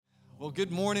Well,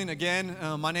 good morning again.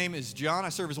 My name is John. I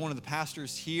serve as one of the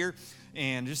pastors here,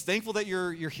 and just thankful that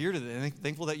you're here today.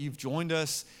 Thankful that you've joined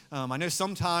us. I know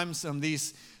sometimes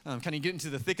these kind of get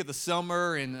into the thick of the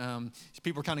summer, and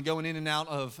people are kind of going in and out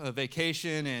of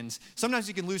vacation, and sometimes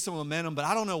you can lose some momentum, but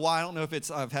I don't know why. I don't know if it's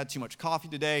I've had too much coffee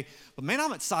today, but man,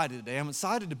 I'm excited today. I'm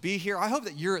excited to be here. I hope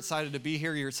that you're excited to be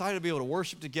here. You're excited to be able to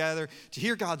worship together, to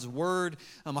hear God's word.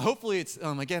 Hopefully it's,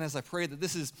 again, as I pray, that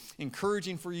this is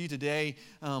encouraging for you today,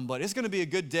 but it's going to be a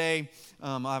good day.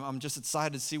 I'm just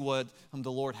excited to see what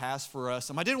the Lord has for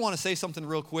us. I did want to say something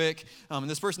real quick, and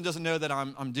this person doesn't know that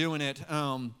I'm doing it.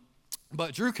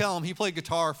 But Drew Kellum, he played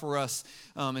guitar for us,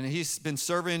 and he's been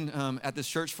serving at this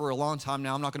church for a long time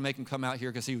now. I'm not going to make him come out here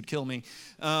because he would kill me.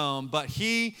 But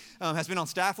he has been on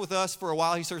staff with us for a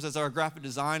while. He serves as our graphic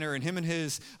designer, and him and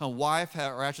his wife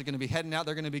are actually going to be heading out.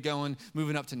 They're going to be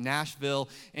moving up to Nashville.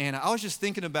 And I was just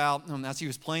thinking about, as he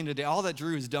was playing today, all that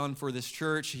Drew has done for this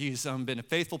church. He's been a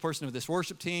faithful person of this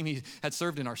worship team. He had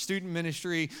served in our student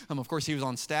ministry. Of course, he was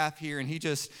on staff here, and he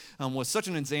just was such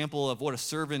an example of what a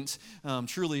servant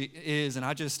truly is. And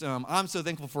I'm so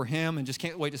thankful for him, and just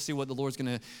can't wait to see what the Lord's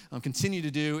going to continue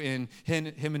to do in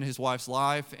him and his wife's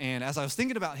life. And as I was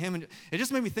thinking about him, it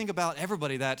just made me think about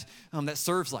everybody that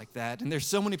serves like that. And there's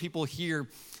so many people here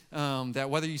that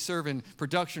whether you serve in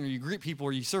production, or you greet people,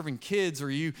 or you serve in kids,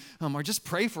 or you or just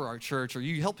pray for our church, or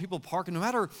you help people park, and no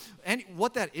matter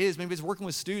what that is, maybe it's working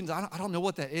with students, I don't know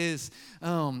what that is.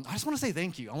 I just want to say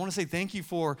thank you. I want to say thank you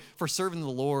for serving the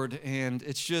Lord. And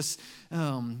it's just,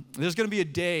 there's going to be a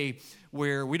day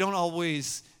where we don't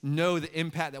always know the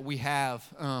impact that we have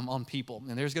on people.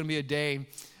 And there's going to be a day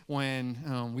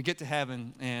when we get to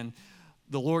heaven and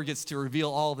the Lord gets to reveal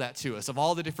all of that to us, of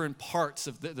all the different parts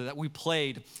that we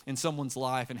played in someone's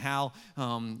life, and how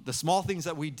the small things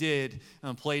that we did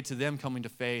played to them coming to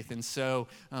faith. And so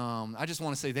I just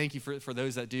want to say thank you for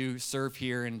those that do serve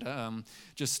here, and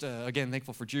again,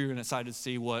 thankful for Drew, and excited to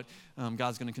see what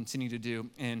God's going to continue to do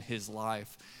in his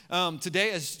life.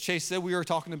 Today, as Chase said, we are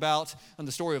talking about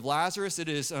the story of Lazarus. It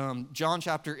is John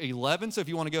chapter 11, so if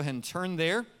you want to go ahead and turn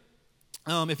there.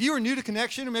 If you are new to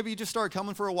Connection, or maybe you just started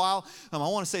coming for a while, I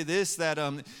want to say this, that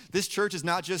this church is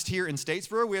not just here in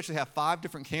Statesboro. We actually have 5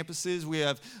 different campuses. We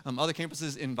have other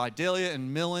campuses in Vidalia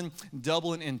and Millen,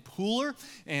 Dublin, and Pooler.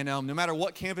 And no matter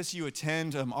what campus you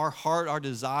attend, our heart, our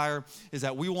desire is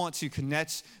that we want to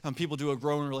connect people to a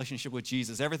growing relationship with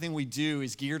Jesus. Everything we do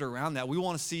is geared around that. We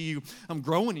want to see you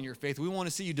growing in your faith. We want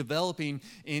to see you developing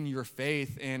in your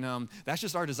faith. And that's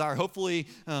just our desire. Hopefully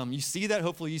you see that.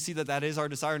 Hopefully you see that is our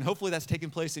desire. And hopefully that's taking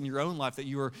place in your own life, that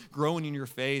you are growing in your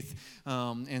faith.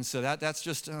 And so that's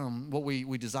just what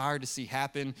we desire to see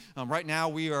happen. Right now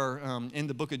we are in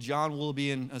the book of John. We'll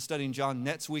be studying John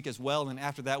next week as well. And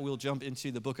after that, we'll jump into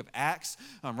the book of Acts.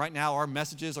 Right now our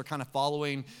messages are kind of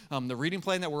following the reading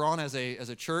plan that we're on as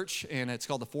a church, and it's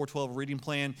called the 412 reading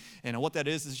plan. And what that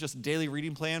is just a daily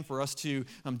reading plan for us to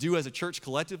do as a church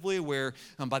collectively, where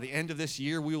by the end of this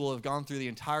year, we will have gone through the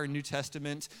entire New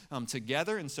Testament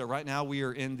together. And so right now we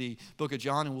are in the book of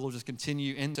John, and we'll just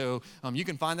continue. And so you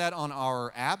can find that on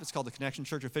our app. It's called the Connection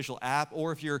Church official app.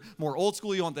 Or if you're more old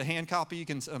school, you want the hand copy, you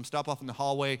can stop off in the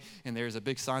hallway, and there's a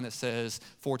big sign that says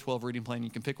 412 reading plan. You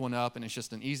can pick one up, and it's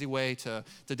just an easy way to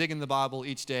dig into the Bible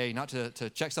each day, not to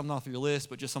check something off your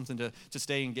list, but just something to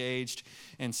stay engaged.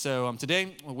 And so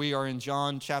today we are in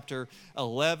John chapter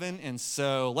 11, and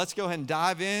so let's go ahead and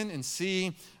dive in and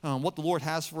see what the Lord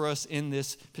has for us in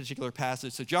this particular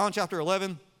passage. So John chapter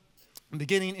 11,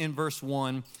 beginning in verse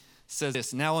 1, says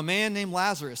this: Now a man named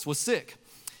Lazarus was sick.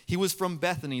 He was from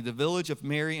Bethany, the village of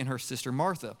Mary and her sister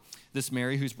Martha. This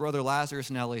Mary, whose brother Lazarus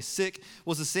now lay sick,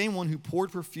 was the same one who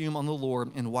poured perfume on the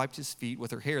Lord and wiped his feet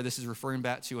with her hair. This is referring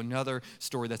back to another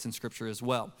story that's in Scripture as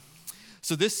well.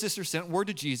 So this sister sent word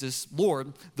to Jesus,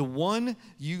 Lord, the one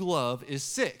you love is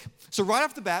sick. So right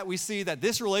off the bat, we see that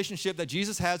this relationship that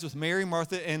Jesus has with Mary,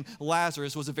 Martha, and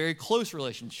Lazarus was a very close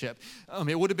relationship.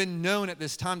 It would have been known at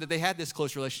this time that they had this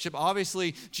close relationship.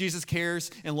 Obviously, Jesus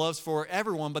cares and loves for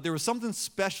everyone, but there was something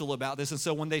special about this. And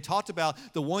so when they talked about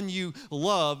the one you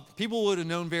love, people would have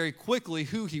known very quickly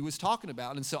who he was talking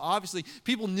about. And so obviously,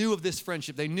 people knew of this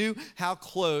friendship. They knew how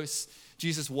close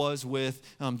Jesus was with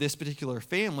this particular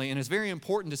family. And it's very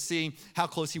important to see how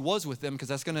close he was with them, because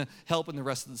that's going to help in the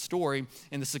rest of the story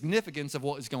and the significance of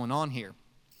what is going on here.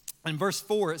 In verse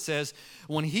 4, it says,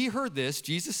 when he heard this,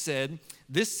 Jesus said,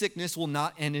 this sickness will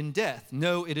not end in death.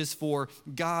 No, it is for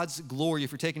God's glory.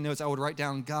 If you're taking notes, I would write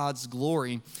down God's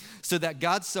glory, so that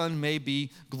God's Son may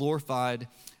be glorified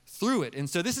through it. And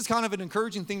so this is kind of an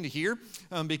encouraging thing to hear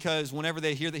because whenever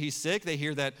they hear that he's sick, they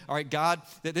hear that, all right, God,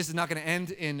 that this is not going to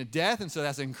end in death. And so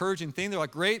that's an encouraging thing. They're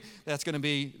like, great, that's going to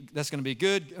be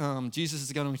good. Jesus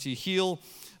is going to heal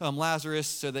Lazarus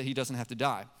so that he doesn't have to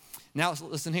die. Now,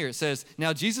 listen here. It says,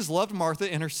 now Jesus loved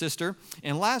Martha and her sister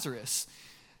and Lazarus.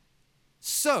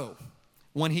 So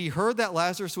when he heard that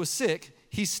Lazarus was sick,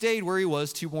 he stayed where he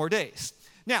was 2 more days.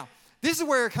 Now, this is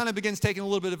where it kind of begins taking a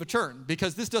little bit of a turn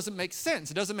because this doesn't make sense.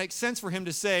 It doesn't make sense for him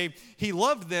to say he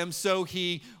loved them, so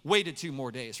he waited 2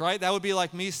 more days, right? That would be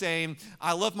like me saying,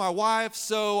 I love my wife,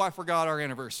 so I forgot our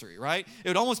anniversary, right? It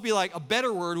would almost be like a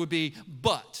better word would be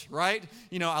but, right?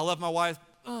 You know, I love my wife,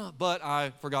 but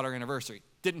I forgot our anniversary.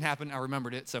 Didn't happen. I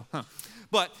remembered it, so,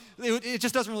 But it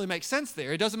just doesn't really make sense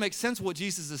there. It doesn't make sense what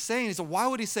Jesus is saying. So why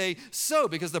would he say so?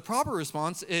 Because the proper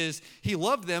response is he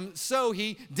loved them, so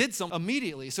he did something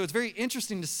immediately. So it's very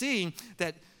interesting to see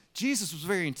that Jesus was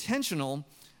very intentional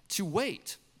to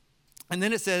wait. And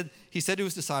then it said, he said to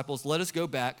his disciples, let us go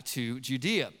back to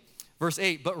Judea. Verse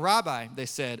 8, but Rabbi, they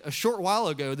said, a short while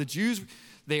ago, the Jews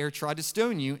there tried to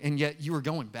stone you, and yet you are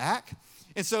going back?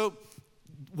 And so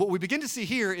what we begin to see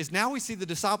here is now we see the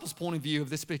disciples' point of view of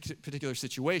this particular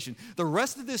situation. The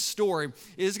rest of this story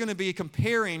is going to be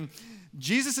comparing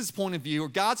Jesus' point of view or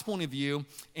God's point of view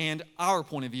and our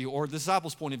point of view or the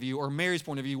disciples' point of view or Mary's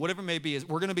point of view, whatever it may be.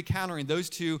 We're going to be countering those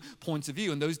 2 points of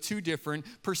view and those 2 different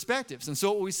perspectives. And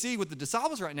so what we see with the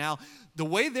disciples right now, the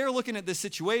way they're looking at this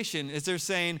situation is they're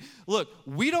saying, look,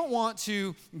 we don't want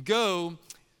to go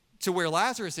to where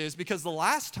Lazarus is because the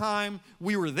last time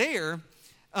we were there,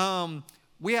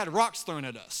 we had rocks thrown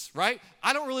at us, right?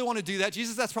 I don't really want to do that.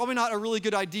 Jesus, that's probably not a really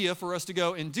good idea for us to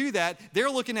go and do that.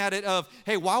 They're looking at it of,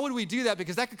 hey, why would we do that?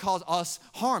 Because that could cause us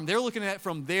harm. They're looking at it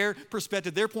from their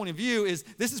perspective. Their point of view is,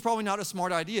 this is probably not a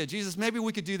smart idea. Jesus, maybe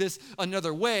we could do this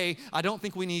another way. I don't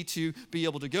think we need to be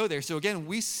able to go there. So again,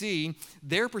 we see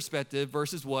their perspective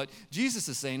versus what Jesus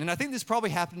is saying. And I think this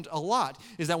probably happened a lot,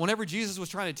 is that whenever Jesus was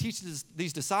trying to teach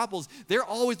these disciples, they're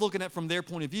always looking at it from their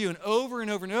point of view. And over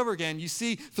and over again, you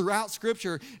see throughout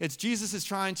Scripture, it's Jesus is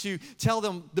trying to tell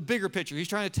them the bigger picture. He's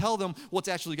trying to tell them what's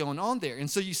actually going on there. And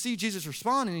so you see Jesus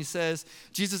respond, and he says,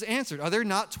 Jesus answered, are there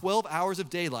not 12 hours of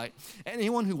daylight?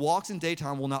 Anyone who walks in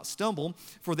daytime will not stumble,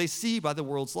 for they see by the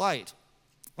world's light.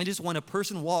 It is when a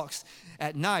person walks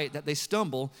at night that they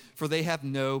stumble, for they have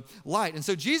no light. And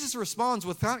so Jesus responds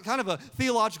with kind of a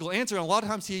theological answer, and a lot of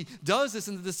times he does this,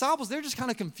 and the disciples, they're just kind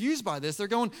of confused by this. They're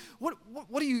going, what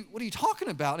are you talking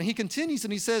about? And he continues,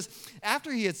 and he says,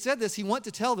 after he had said this, he went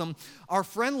to tell them, our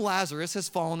friend Lazarus has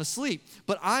fallen asleep,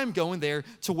 but I'm going there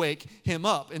to wake him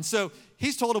up. And so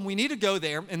he's told them we need to go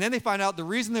there, and then they find out the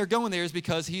reason they're going there is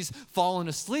because he's fallen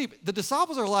asleep. The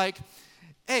disciples are like,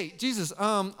 hey, Jesus,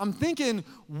 I'm thinking,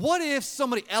 what if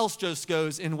somebody else just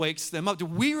goes and wakes them up? Do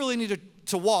we really need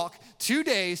to walk 2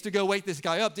 days to go wake this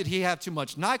guy up? Did he have too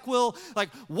much NyQuil? Like,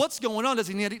 what's going on? Does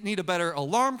he need a better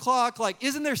alarm clock? Like,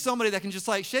 isn't there somebody that can just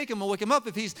like shake him and wake him up?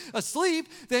 If he's asleep,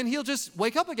 then he'll just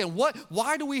wake up again.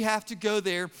 Why do we have to go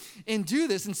there and do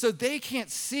this? And so they can't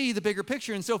see the bigger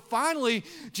picture. And so finally,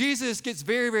 Jesus gets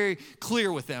very, very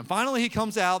clear with them. Finally, he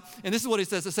comes out, and this is what he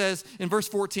says. It says in verse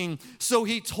 14, so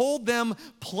he told them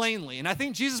plainly. And I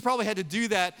think Jesus probably had to do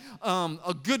that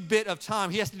a good bit of time.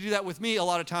 He has to do that with me a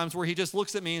lot of times, where he just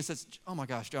looks at me and says, oh my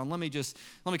gosh, John, let me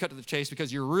cut to the chase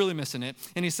because you're really missing it.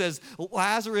 And he says,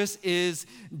 Lazarus is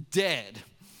dead.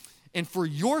 And for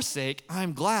your sake,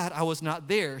 I'm glad I was not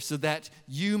there so that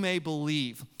you may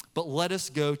believe. But let us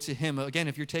go to him. Again,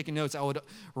 if you're taking notes, I would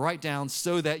write down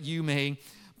so that you may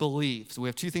believe. So we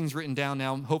have 2 things written down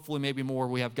now, hopefully maybe more.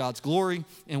 We have God's glory,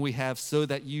 and we have so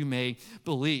that you may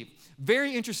believe.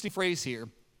 Very interesting phrase here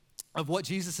of what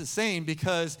Jesus is saying,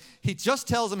 because he just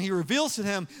tells them, he reveals to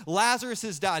them, Lazarus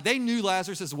has died. They knew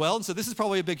Lazarus as well, and so this is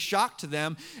probably a big shock to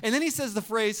them. And then he says the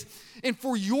phrase, and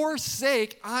for your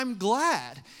sake, I'm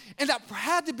glad. And that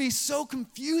had to be so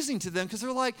confusing to them, because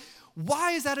they're like,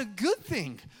 why is that a good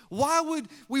thing? Why would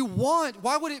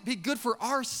it be good for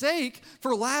our sake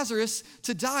for Lazarus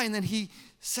to die? And then he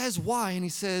says why, and he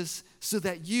says, so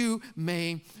that you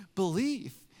may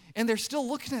believe. And they're still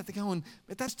looking at it going,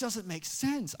 but that doesn't make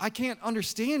sense. I can't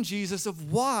understand, Jesus, of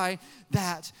why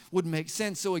that would make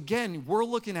sense. So again, we're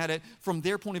looking at it from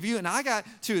their point of view. And I got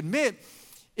to admit,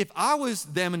 if I was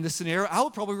them in this scenario, I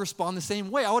would probably respond the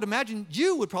same way. I would imagine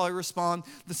you would probably respond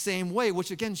the same way,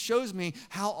 which again shows me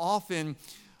how often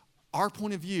our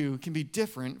point of view can be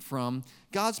different from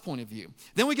God's point of view.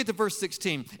 Then we get to verse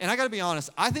 16, and I got to be honest,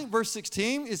 I think verse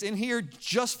 16 is in here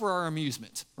just for our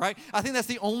amusement, right? I think that's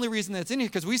the only reason that's in here,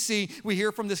 because we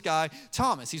hear from this guy,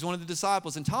 Thomas. He's one of the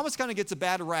disciples, and Thomas kind of gets a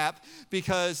bad rap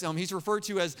because he's referred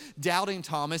to as doubting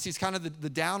Thomas. He's kind of the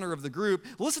downer of the group.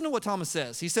 Listen to what Thomas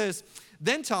says. He says,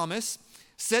 "Then Thomas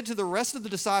said to the rest of the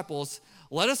disciples,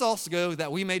 'Let us also go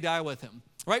that we may die with him.'"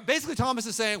 Right? Basically, Thomas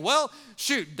is saying, well,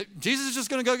 shoot, Jesus is just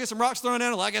going to go get some rocks thrown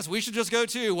at him. Well, I guess we should just go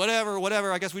too. Whatever.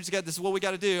 I guess this is what we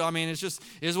got to do. I mean, it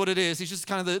is what it is. He's just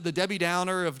kind of the Debbie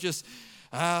Downer of just,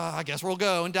 I guess we'll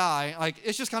go and die. Like,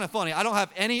 it's just kind of funny. I don't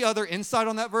have any other insight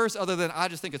on that verse other than I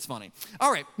just think it's funny.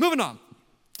 All right, moving on.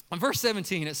 On verse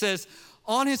 17, it says,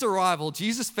 "On his arrival,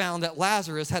 Jesus found that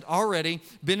Lazarus had already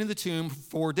been in the tomb for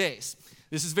 4 days."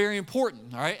 This is very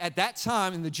important, all right? At that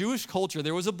time in the Jewish culture,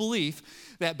 there was a belief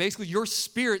that basically your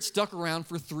spirit stuck around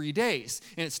for 3 days.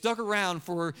 And it stuck around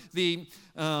for the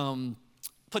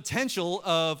potential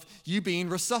of you being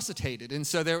resuscitated. And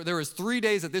so there was 3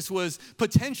 days that this was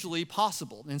potentially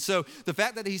possible. And so the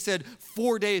fact that he said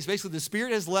 4 days, basically the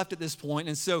spirit has left at this point.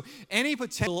 And so any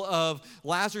potential of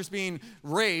Lazarus being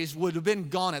raised would have been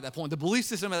gone at that point. The belief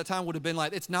system at the time would have been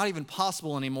like, it's not even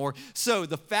possible anymore. So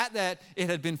the fact that it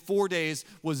had been 4 days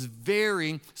was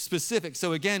very specific.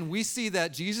 So again, we see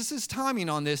that Jesus' timing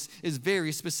on this is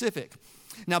very specific.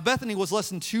 Now, Bethany was less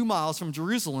than 2 miles from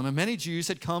Jerusalem, and many Jews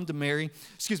had come to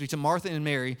Martha and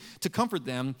Mary to comfort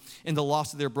them in the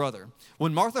loss of their brother.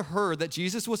 When Martha heard that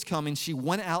Jesus was coming, she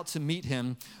went out to meet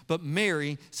him, but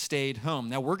Mary stayed home.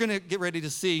 Now, we're going to get ready to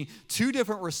see 2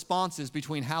 different responses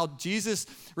between how Jesus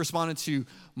responded to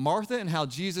Martha and how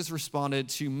Jesus responded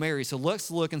to Mary. So let's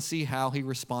look and see how he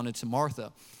responded to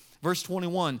Martha. Verse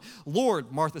 21,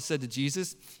 "Lord," Martha said to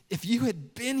Jesus, "if you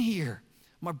had been here,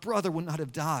 my brother would not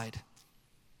have died."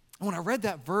 And when I read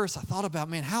that verse, I thought about,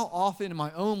 man, how often in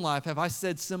my own life have I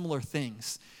said similar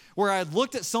things where I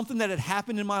looked at something that had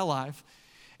happened in my life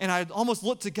and I'd almost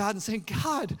looked to God and saying,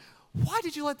 "God, why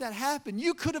did you let that happen?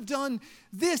 You could have done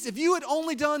this. If you had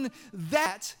only done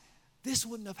that, this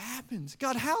wouldn't have happened.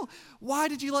 God, why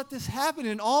did you let this happen?"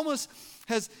 And it almost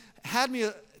has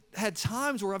had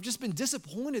times where I've just been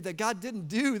disappointed that God didn't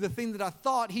do the thing that I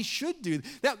thought he should do.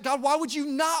 That, God, why would you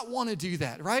not want to do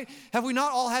that, right? Have we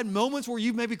not all had moments where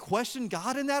you maybe questioned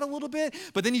God in that a little bit,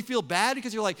 but then you feel bad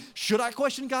because you're like, should I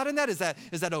question God in that? Is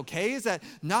that okay? Is that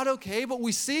not okay? But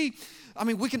we see,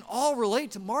 we can all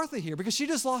relate to Martha here because she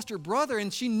just lost her brother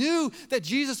and she knew that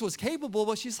Jesus was capable,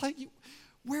 but she's like,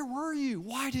 where were you?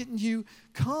 Why didn't you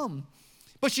come?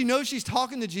 But she knows she's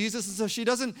talking to Jesus, and so she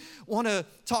doesn't want to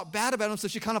talk bad about him, so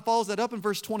she kind of follows that up in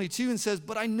verse 22 and says,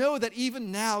 "But I know that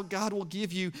even now God will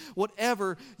give you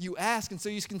whatever you ask." And so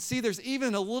you can see there's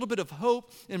even a little bit of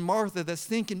hope in Martha that's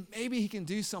thinking maybe he can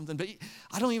do something, but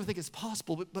I don't even think it's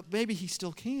possible, but maybe he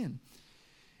still can.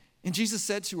 And Jesus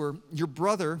said to her, "Your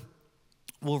brother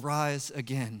will rise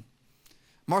again."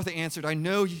 Martha answered, "I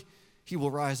know he will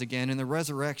rise again in the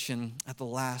resurrection at the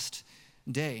last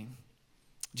day."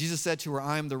 Jesus said to her,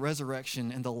 "I am the resurrection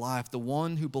and the life. The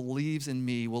one who believes in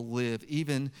me will live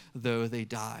even though they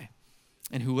die.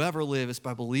 And whoever lives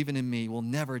by believing in me will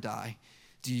never die.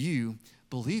 Do you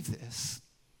believe this?"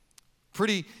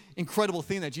 Pretty incredible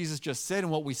thing that Jesus just said.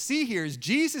 And what we see here is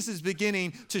Jesus is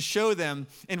beginning to show them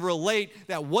and relate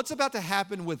that what's about to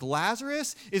happen with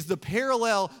Lazarus is the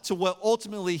parallel to what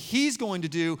ultimately he's going to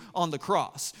do on the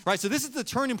cross, right? So this is the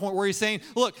turning point where he's saying,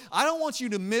 look, I don't want you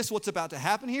to miss what's about to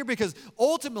happen here because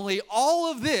ultimately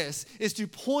all of this is to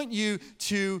point you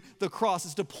to the cross.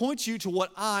 It's to point you to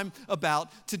what I'm about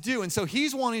to do. And so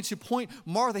he's wanting to point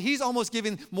Martha. He's almost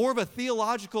giving more of a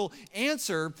theological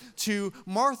answer to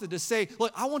Martha to say,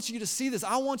 look, I want you to see this.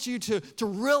 I want you to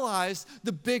realize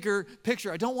the bigger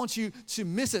picture. I don't want you to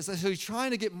miss it. So he's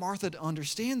trying to get Martha to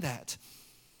understand that.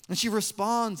 And she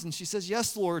responds and she says,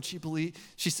 "Yes, Lord," she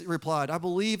replied, "I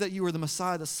believe that you are the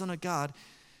Messiah, the Son of God,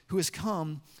 who has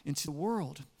come into the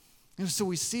world." And so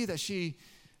we see that she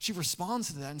responds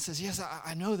to that and says, "Yes,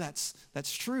 I know that's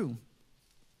true."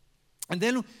 And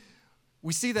then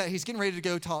we see that he's getting ready to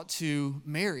go talk to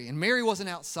Mary. And Mary wasn't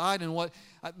outside. And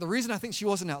the reason I think she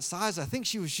wasn't outside is I think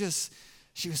she was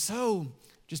so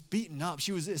just beaten up.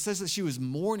 It says that she was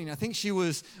mourning. I think she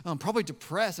was probably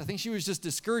depressed. I think she was just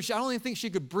discouraged. I don't even think she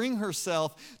could bring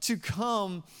herself to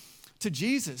come to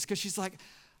Jesus because she's like,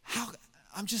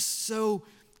 I'm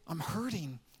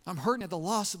hurting. I'm hurting at the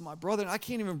loss of my brother. And I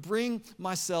can't even bring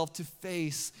myself to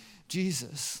face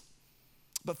Jesus.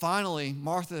 But finally,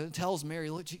 Martha tells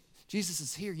Mary, look, Jesus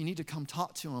is here. You need to come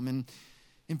talk to him. And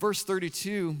in verse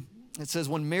 32, it says,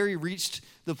 when Mary reached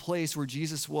the place where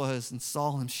Jesus was and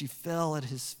saw him, she fell at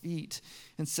his feet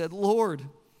and said, Lord,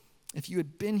 if you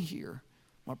had been here,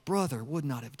 my brother would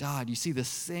not have died. You see the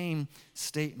same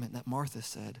statement that Martha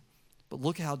said. But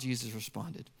look how Jesus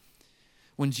responded.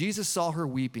 When Jesus saw her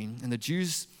weeping, and the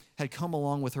Jews had come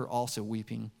along with her also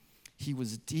weeping, he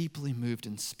was deeply moved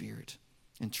in spirit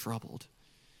and troubled.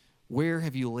 Where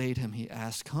have you laid him? He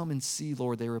asked. Come and see,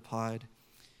 Lord, they replied.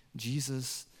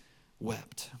 Jesus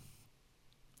wept.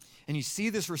 And you see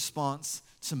this response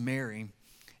to Mary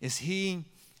as he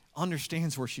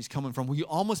understands where she's coming from. We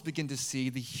almost begin to see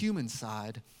the human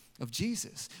side of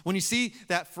Jesus. When you see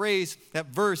that phrase, that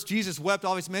verse, Jesus wept,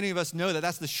 obviously many of us know that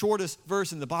that's the shortest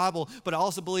verse in the Bible, but I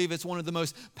also believe it's one of the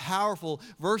most powerful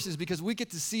verses because we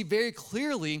get to see very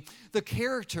clearly the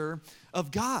character of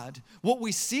God. What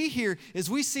we see here is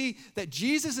we see that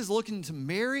Jesus is looking to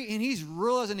Mary and he's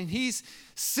realizing and he's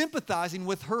sympathizing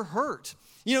with her hurt.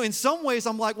 You know, in some ways,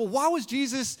 I'm like, well, why was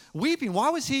Jesus weeping? Why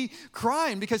was he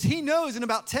crying? Because he knows in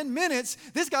about 10 minutes,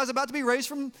 this guy's about to be raised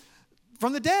from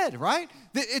the dead, right?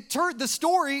 The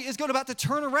story is about to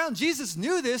turn around. Jesus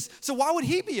knew this, so why would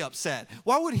he be upset?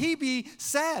 Why would he be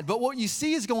sad? But what you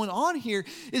see is going on here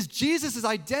is Jesus is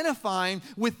identifying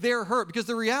with their hurt because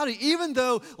the reality, even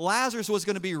though Lazarus was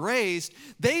going to be raised,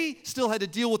 they still had to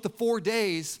deal with the 4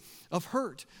 days of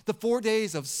hurt, the 4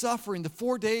 days of suffering, the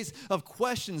 4 days of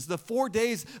questions, the 4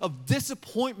 days of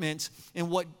disappointment in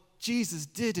what Jesus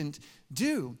didn't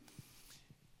do.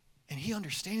 And he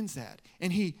understands that,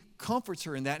 and he comforts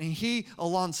her in that, and he,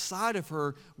 alongside of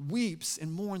her, weeps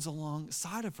and mourns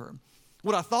alongside of her.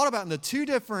 What I thought about in the two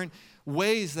different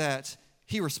ways that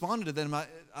he responded to them,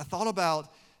 I thought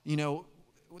about,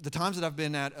 the times that I've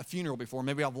been at a funeral before.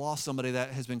 Maybe I've lost somebody that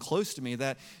has been close to me,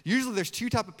 that usually there's two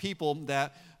type of people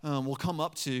that will come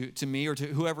up to me or to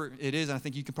whoever it is, and I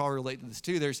think you can probably relate to this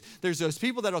too. There's those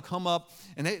people that'll come up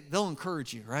and they'll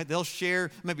encourage you, right? They'll share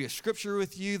maybe a scripture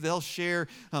with you. They'll share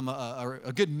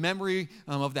a good memory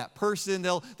of that person.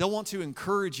 They'll want to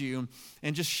encourage you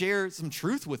and just share some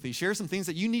truth with you, share some things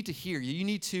that you need to hear, you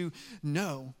need to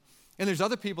know. And there's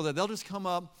other people that they'll just come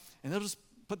up and they'll just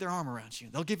put their arm around you.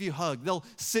 They'll give you a hug. They'll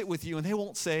sit with you and they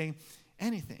won't say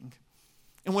anything.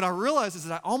 And what I realize is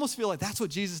that I almost feel like that's what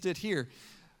Jesus did here.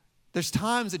 There's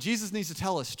times that Jesus needs to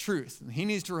tell us truth. He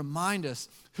needs to remind us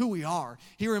who we are.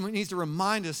 He needs to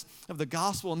remind us of the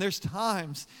gospel. And there's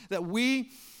times that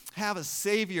we have a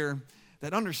Savior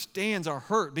that understands our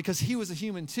hurt because he was a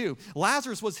human too.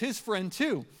 Lazarus was his friend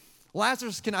too.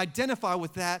 Lazarus can identify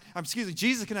with that,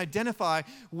 Jesus can identify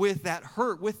with that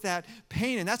hurt, with that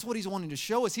pain, and that's what he's wanting to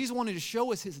show us. He's wanting to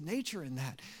show us his nature in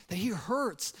that he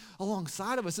hurts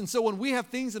alongside of us. And so when we have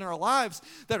things in our lives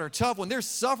that are tough, when there's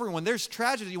suffering, when there's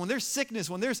tragedy, when there's sickness,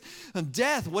 when there's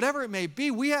death, whatever it may be,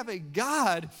 we have a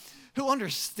God who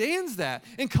understands that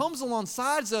and comes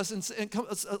alongside us and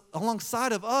comes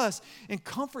alongside of us and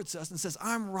comforts us and says,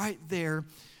 I'm right there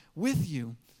with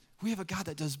you. We have a God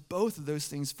that does both of those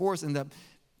things for us and that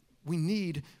we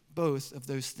need both of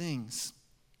those things.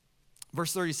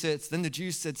 Verse 36, then the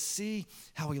Jews said, see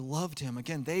how he loved him.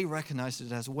 Again, they recognized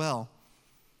it as well.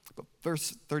 But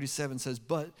verse 37 says,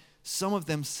 but some of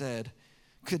them said,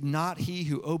 could not he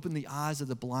who opened the eyes of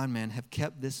the blind man have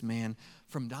kept this man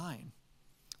from dying?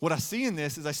 What I see in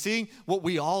this is I see what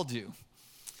we all do,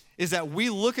 is that we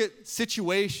look at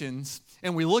situations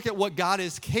and we look at what God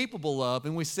is capable of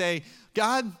and we say,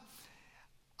 God,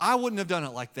 I wouldn't have done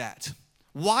it like that.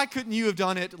 Why couldn't you have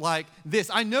done it like this?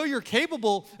 I know you're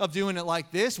capable of doing it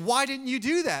like this. Why didn't you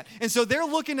do that? And so they're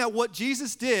looking at what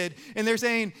Jesus did, and they're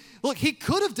saying, look, he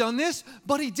could have done this,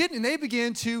 but he didn't. And they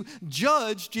began to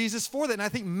judge Jesus for that. And I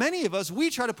think many of us, we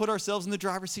try to put ourselves in the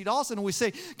driver's seat also, and we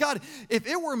say, God, if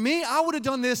it were me, I would have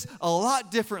done this a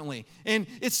lot differently. And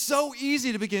it's so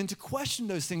easy to begin to question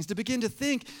those things, to begin to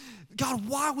think, God,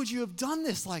 why would you have done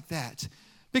this like that?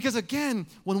 Because again,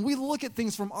 when we look at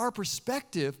things from our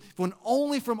perspective, when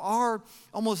only from our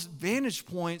almost vantage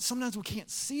point, sometimes we can't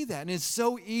see that. And it's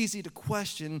so easy to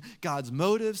question God's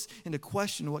motives and to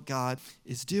question what God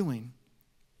is doing.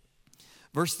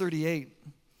 Verse 38,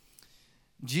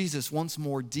 Jesus, once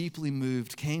more deeply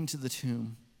moved, came to the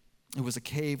tomb. It was a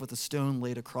cave with a stone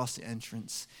laid across the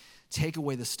entrance. Take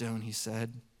away the stone, he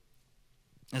said.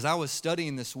 As I was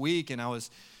studying this week and I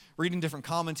was reading different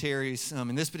commentaries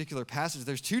in this particular passage,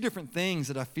 there's two different things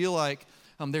that I feel like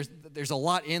there's a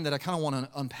lot in that I kind of want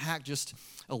to unpack just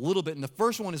a little bit. And the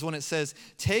first one is when it says,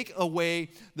 take away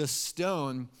the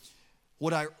stone.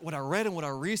 What I read and what I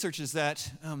researched is that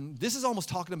this is almost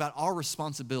talking about our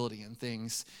responsibility in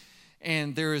things.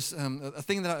 And there's a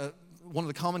thing that one of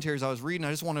the commentaries I was reading.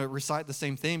 I just want to recite the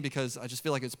same thing because I just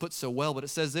feel like it's put so well. But it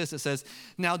says this. It says,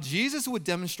 "Now Jesus would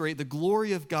demonstrate the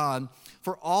glory of God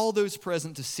for all those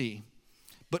present to see.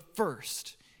 But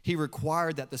first, he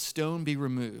required that the stone be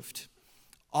removed.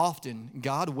 Often,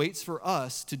 God waits for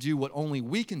us to do what only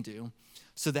we can do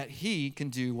so that he can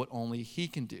do what only he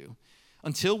can do.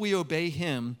 Until we obey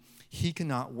him, he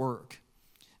cannot work."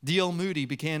 D.L. Moody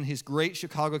began his great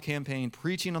Chicago campaign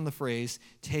preaching on the phrase,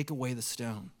 "Take away the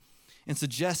stone," and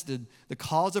suggested the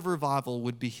cause of revival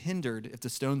would be hindered if the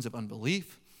stones of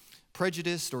unbelief,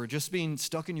 prejudice, or just being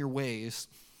stuck in your ways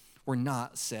were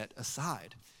not set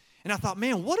aside. And I thought,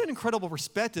 man, what an incredible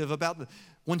perspective about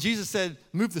when Jesus said,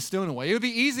 "Move the stone away." It would be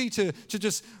easy to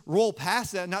just roll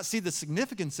past that and not see the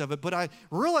significance of it. But I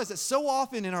realized that so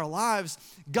often in our lives,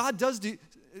 God does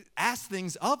ask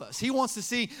things of us. He wants to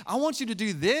see, I want you to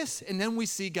do this, and then we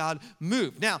see God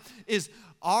move. Now, is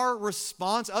our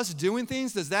response, us doing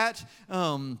things, is that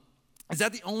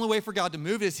the only way for God to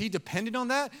move? Is he dependent on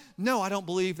that? No, I don't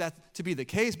believe that to be the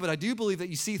case, but I do believe that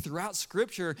you see throughout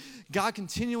Scripture, God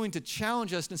continuing to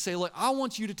challenge us and say, look, I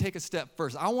want you to take a step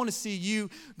first. I want to see you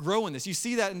grow in this. You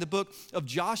see that in the book of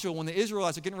Joshua when the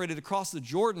Israelites are getting ready to cross the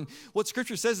Jordan. What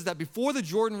Scripture says is that before the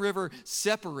Jordan River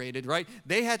separated, right,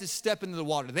 they had to step into the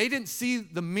water. They didn't see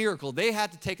the miracle. They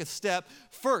had to take a step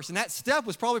first, and that step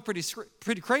was probably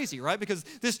pretty crazy, right, because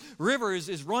this river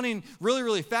is running really,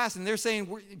 really fast, and they're saying,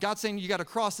 God's saying, you got to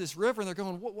cross this river, and they're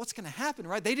going, what's going to happen,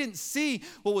 right? They didn't see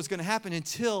what was going to happen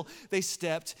until they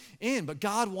stepped in, but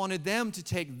God wanted them to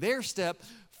take their step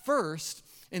first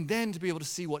and then to be able to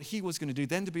see what he was going to do,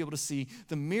 then to be able to see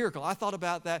the miracle. I thought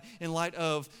about that in light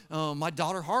of my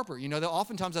daughter Harper. You know, that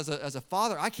oftentimes as a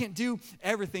father, I can't do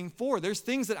everything for her. There's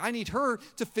things that I need her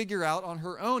to figure out on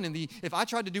her own. And if I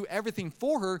tried to do everything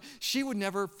for her, she would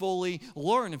never fully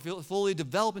learn and fully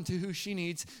develop into who she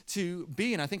needs to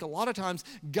be. And I think a lot of times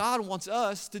God wants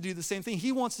us to do the same thing.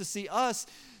 He wants to see us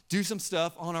do some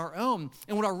stuff on our own.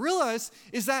 And what I realized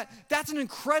is that that's an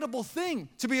incredible thing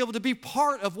to be able to be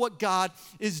part of what God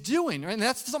is doing. And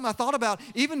that's something I thought about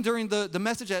even during the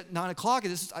message at 9 o'clock.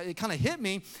 It kind of hit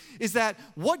me, is that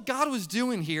what God was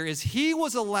doing here is he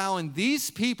was allowing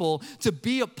these people to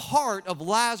be a part of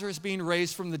Lazarus being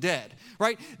raised from the dead,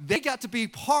 right? They got to be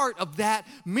part of that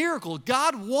miracle.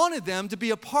 God wanted them to be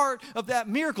a part of that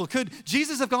miracle. Could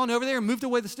Jesus have gone over there and moved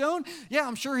away the stone? Yeah,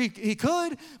 I'm sure he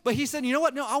could. But he said, you know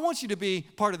what? No, I want you to be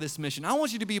part of this mission. I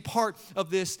want you to be a part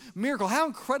of this miracle. How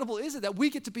incredible is it that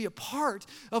we get to be a part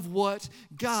of what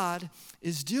God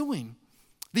is doing?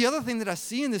 The other thing that I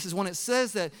see in this is when it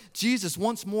says that Jesus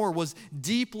once more was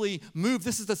deeply moved.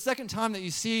 This is the second time that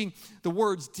you see the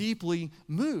words deeply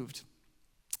moved.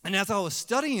 And as I was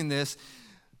studying this,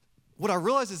 what I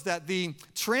realized is that the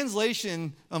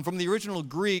translation from the original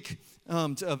Greek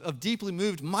of deeply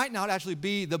moved might not actually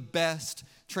be the best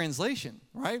translation,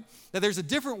 right? That there's a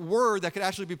different word that could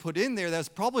actually be put in there that's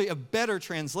probably a better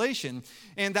translation,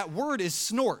 and that word is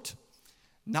snort.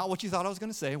 Not what you thought I was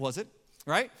going to say, was it?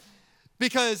 Right?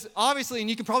 Because obviously, and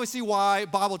you can probably see why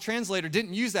Bible translator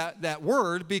didn't use that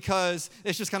word, because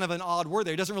it's just kind of an odd word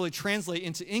there. It doesn't really translate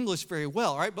into English very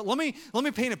well, right? But let me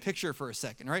paint a picture for a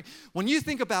second, right? When you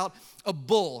think about a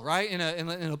bull, right, in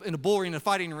a bull ring, in a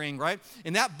fighting ring, right,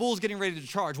 and that bull's getting ready to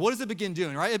charge, what does it begin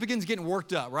doing, right? It begins getting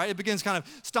worked up, right? It begins kind of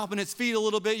stomping its feet a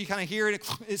little bit. You kind of hear it.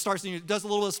 It starts, it does a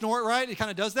little bit of snort, right? It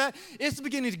kind of does that. It's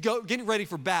beginning to go, getting ready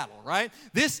for battle, right?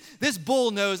 This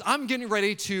bull knows I'm getting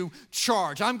ready to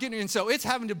charge. And so it's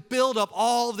having to build up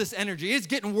all of this energy. It's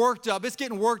getting worked up.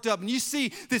 And you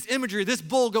see this imagery, this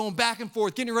bull going back and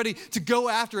forth, getting ready to go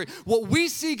after it. What we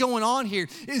see going on here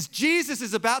is Jesus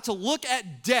is about to look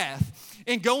at death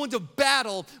and go into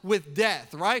battle with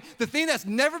death, right? The thing that's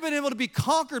never been able to be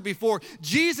conquered before,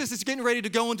 Jesus is getting ready to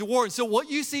go into war. And so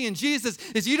what you see in Jesus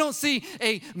is you don't see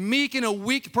a meek and a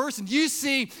weak person. You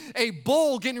see a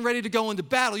bull getting ready to go into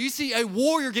battle. You see a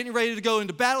warrior getting ready to go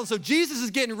into battle. And so Jesus is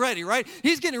getting ready, right?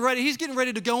 He's getting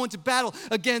ready to go into battle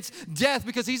against death,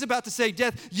 because he's about to say,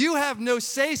 death, you have no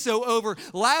say-so over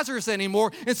Lazarus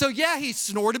anymore. And so, yeah, he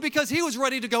snorted because he was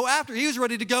ready to go after. He was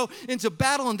ready to go into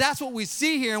battle, and that's what we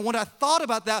see here. And when I thought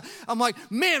about that, I'm like,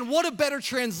 man, what a better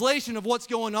translation of what's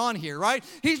going on here, right?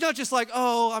 He's not just like,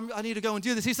 I need to go and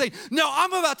do this. He's saying, no,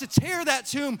 I'm about to tear that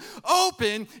tomb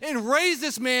open and raise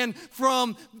this man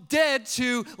from dead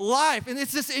to life. And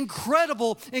it's this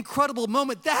incredible, incredible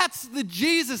moment. That's the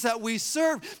Jesus that we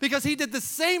serve, because he did the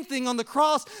same thing on the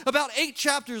cross about 8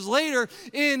 chapters later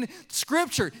in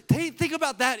Scripture. Think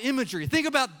about that imagery. Think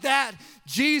about that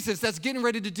Jesus that's getting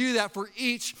ready to do that for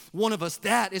each one of us.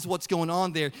 That is what's going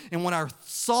on there. And when I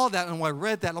saw that and when I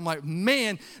read that, I'm like,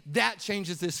 man, that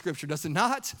changes this Scripture, does it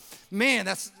not? Man,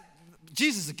 that's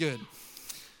Jesus is good.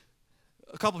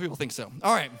 A couple people think so.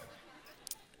 All right.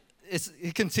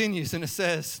 It continues and it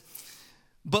says,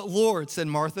 "But Lord," said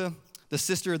Martha, the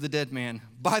sister of the dead man,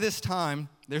 "by this time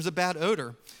there's a bad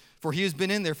odor, for he has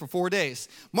been in there for 4 days."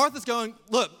 Martha's going,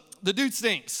 look, the dude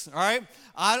stinks, all right?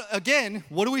 Again,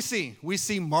 what do we see? We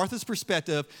see Martha's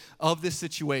perspective of this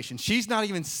situation. She's not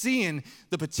even seeing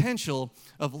the potential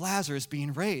of Lazarus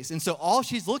being raised. And so all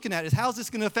she's looking at is, how's this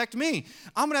going to affect me?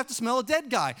 I'm going to have to smell a dead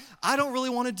guy. I don't really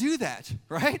want to do that,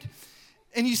 right?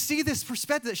 And you see this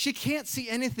perspective that she can't see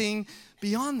anything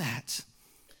beyond that.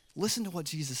 Listen to what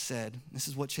Jesus said. This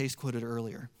is what Chase quoted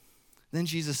earlier. Then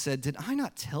Jesus said, "Did I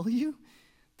not tell you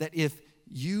that if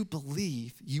you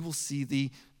believe, you will see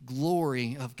the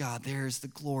glory of God?" There's the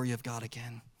glory of God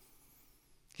again.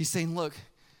 He's saying, look,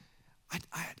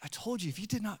 I told you,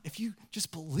 if you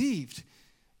just believed,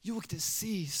 you would get to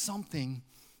see something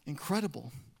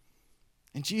incredible.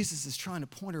 And Jesus is trying to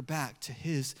point her back to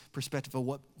his perspective of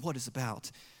what is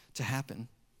about to happen.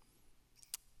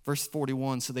 Verse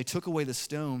 41, "So they took away the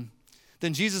stone.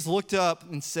 Then Jesus looked up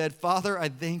and said, 'Father, I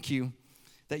thank you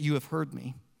that you have heard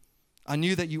me. I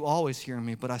knew that you always hear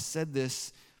me, but I said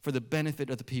this for the benefit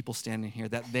of the people standing here,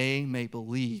 that they may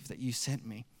believe that you sent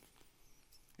me.'"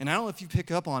 And I don't know if you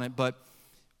pick up on it, but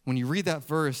when you read that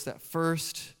verse, that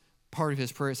first part of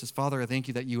his prayer, it says, "Father, I thank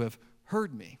you that you have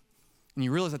heard me." And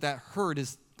you realize that heard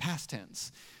is past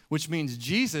tense, which means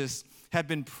Jesus had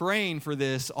been praying for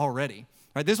this already.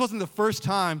 Right? This wasn't the first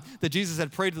time that Jesus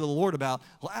had prayed to the Lord about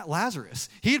Lazarus.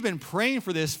 He had been praying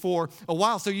for this for a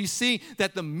while. So you see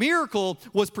that the miracle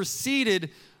was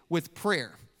preceded with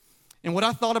prayer. And what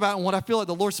I thought about and what I feel like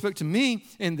the Lord spoke to me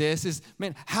in this is,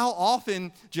 man, how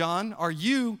often, John, are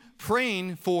you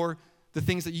praying for the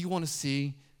things that you want to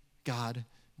see God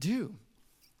do?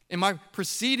 Am I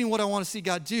preceding what I want to see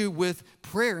God do with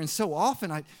prayer? And so often,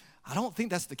 I don't think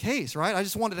that's the case, right? I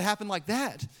just want it to happen like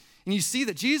that. And you see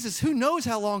that Jesus, who knows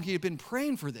how long he had been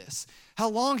praying for this, how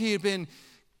long he had been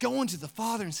going to the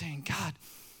Father and saying, "God,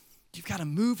 you've got to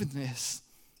move in this."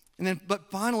 And then,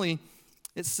 but finally,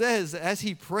 it says that as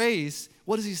he prays,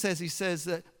 what does he say? He says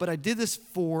that, "But I did this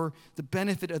for the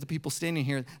benefit of the people standing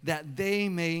here, that they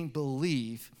may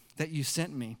believe that you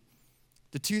sent me."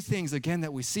 The two things, again,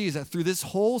 that we see is that through this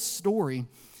whole story,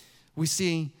 we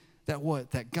see that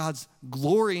what? That God's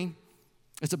glory,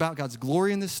 it's about God's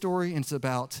glory in this story, and it's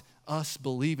about us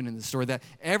believing in this story. That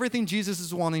everything Jesus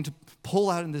is wanting to pull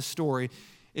out in this story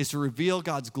is to reveal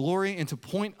God's glory and to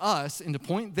point us and to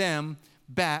point them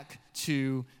back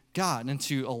to God and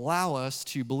to allow us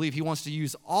to believe. He wants to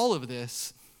use all of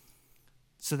this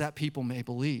so that people may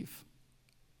believe.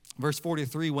 Verse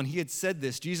 43, when he had said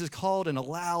this, Jesus called in a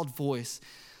loud voice,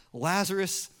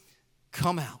 "Lazarus,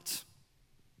 come out."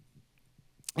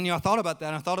 And I thought about that,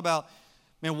 and I thought about,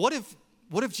 man, what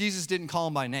if Jesus didn't call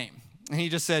him by name? And he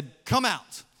just said, "Come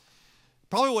out."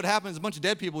 Probably what happens is a bunch of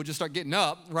dead people would just start getting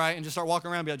up, right, and just start walking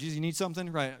around and be like, "Jesus, you need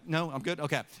something?" Right? "No, I'm good."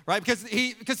 Okay, right? Because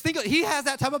he has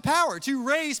that type of power to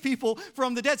raise people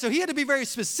from the dead. So he had to be very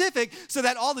specific so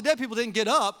that all the dead people didn't get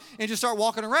up and just start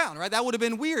walking around, right? That would have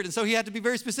been weird. And so he had to be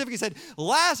very specific. He said,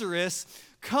 "Lazarus,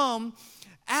 come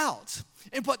out."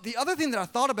 But the other thing that I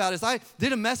thought about is I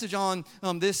did a message on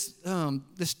this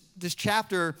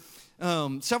chapter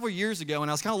several years ago, and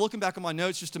I was kind of looking back on my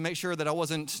notes just to make sure that I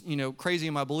wasn't, crazy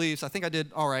in my beliefs. I think I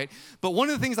did all right. But one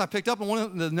of the things I picked up and one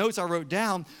of the notes I wrote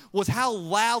down was how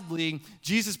loudly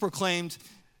Jesus proclaimed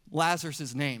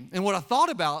Lazarus' name. And what I thought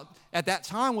about at that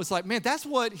time was like, man, that's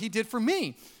what he did for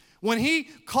me. When he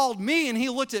called me and he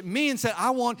looked at me and said, "I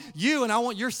want you and I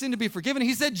want your sin to be forgiven,"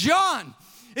 he said, "John,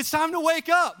 it's time to wake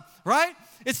up," right?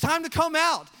 It's time to come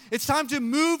out. It's time to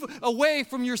move away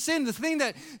from your sin. The thing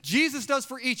that Jesus does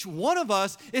for each one of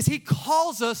us is he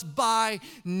calls us by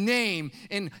name,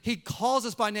 and he calls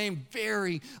us by name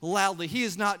very loudly. He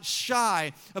is not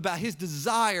shy about his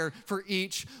desire for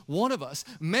each one of us.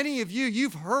 Many of you,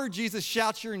 you've heard Jesus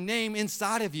shout your name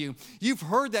inside of you. You've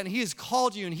heard that, and he has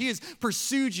called you, and he has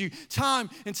pursued you time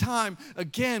and time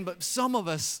again. But some of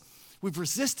us, we've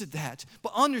resisted that.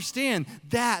 But understand,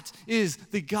 that is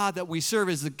the God that we serve,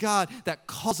 is the God that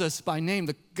calls us by name,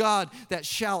 the God that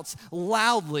shouts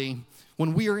loudly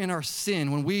when we are in our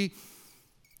sin, when we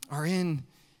are in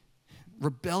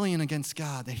rebellion against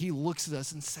God, that he looks at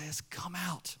us and says, "Come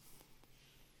out."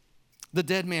 The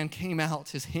dead man came out,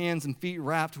 his hands and feet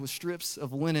wrapped with strips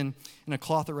of linen and a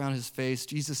cloth around his face.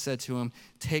 Jesus said to him,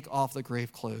 "Take off the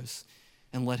grave clothes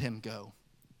and let him go."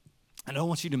 I don't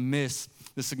want you to miss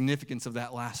the significance of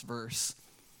that last verse.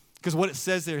 Because what it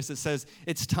says there is it says,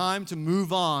 it's time to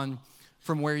move on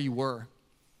from where you were.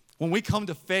 When we come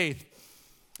to faith,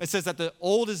 it says that the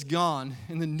old is gone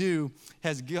and the new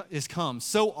is come.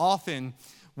 So often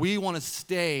we want to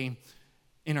stay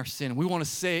in our sin. We want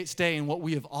to stay in what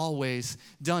we have always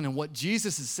done. And what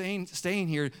Jesus is staying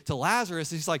here to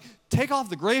Lazarus, he's like, take off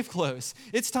the grave clothes.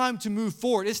 It's time to move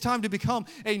forward. It's time to become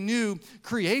a new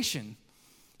creation.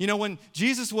 You know, when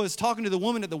Jesus was talking to the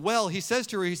woman at the well, he says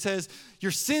to her, your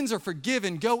sins are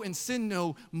forgiven. Go and sin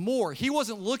no more. He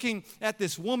wasn't looking at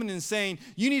this woman and saying,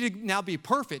 you need to now be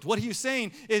perfect. What he was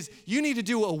saying is, you need to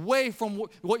do away from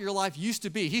what your life used to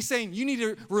be. He's saying, you need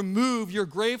to remove your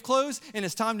grave clothes, and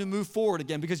it's time to move forward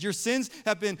again because your sins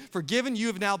have been forgiven. You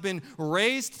have now been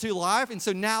raised to life, and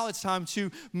so now it's time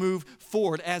to move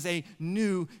forward as a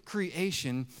new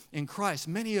creation in Christ.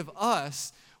 Many of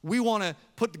us, we want to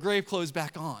put the grave clothes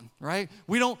back on, right?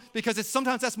 We don't, because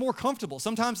sometimes that's more comfortable.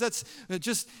 Sometimes that's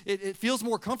just, it feels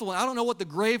more comfortable. And I don't know what the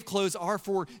grave clothes are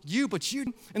for you, but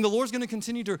and the Lord's going to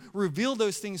continue to reveal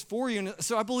those things for you. And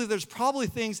so I believe there's probably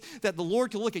things that the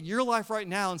Lord can look at your life right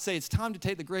now and say, it's time to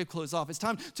take the grave clothes off. It's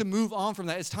time to move on from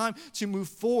that. It's time to move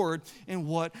forward in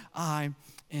what I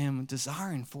am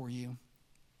desiring for you.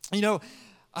 You know,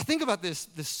 I think about this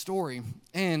story,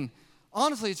 and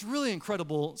honestly, it's a really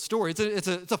incredible story. It's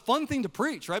a fun thing to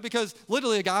preach, right? Because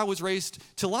literally a guy was raised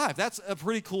to life. That's a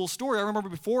pretty cool story. I remember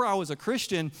before I was a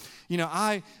Christian, you know,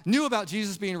 I knew about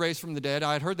Jesus being raised from the dead.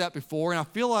 I had heard that before, and I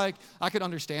feel like I could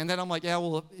understand that. I'm like, yeah,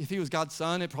 well, if he was God's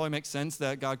son, it probably makes sense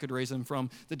that God could raise him from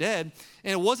the dead.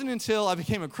 And it wasn't until I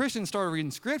became a Christian and started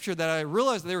reading Scripture that I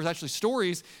realized that there was actually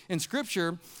stories in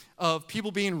Scripture of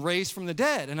people being raised from the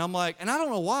dead. And I'm like, and I don't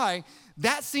know why,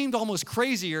 that seemed almost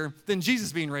crazier than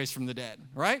Jesus being raised from the dead,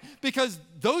 right? Because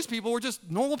those people were just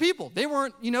normal people. They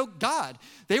weren't, you know, God.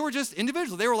 They were just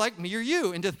individuals. They were like me or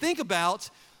you. And to think about,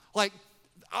 like,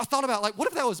 I thought about, like, what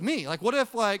if that was me? Like, what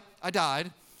if, like, I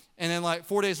died, and then, like,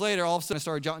 4 days later, all of a sudden I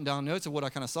started jotting down notes of what I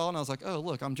kind of saw, and I was like, oh,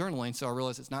 look, I'm journaling, so I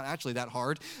realized it's not actually that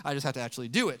hard. I just have to actually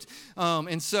do it.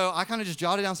 And so I kind of just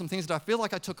jotted down some things that I feel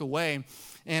like I took away,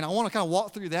 and I want to kind of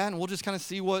walk through that, and we'll just kind of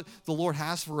see what the Lord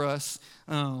has for us.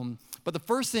 But the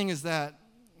first thing is that,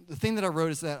 the thing that I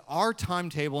wrote is that our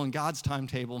timetable and God's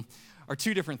timetable are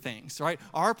two different things, right?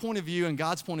 Our point of view and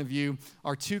God's point of view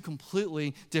are two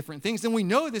completely different things. And we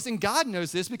know this, and God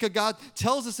knows this, because God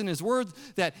tells us in His Word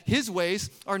that His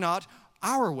ways are not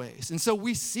our ways. And so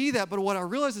we see that, but what I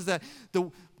realize is that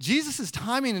Jesus'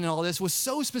 timing in all this was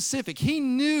so specific. He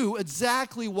knew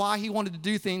exactly why He wanted to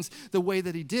do things the way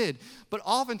that He did. But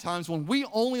oftentimes, when we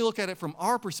only look at it from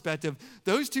our perspective,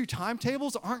 those two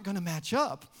timetables aren't going to match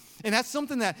up. And that's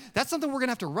something we're going to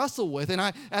have to wrestle with.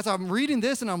 And as I'm reading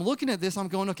this and I'm looking at this, I'm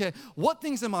going, okay, what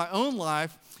things in my own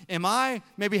life am I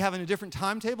maybe having a different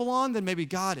timetable on than maybe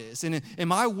God is? And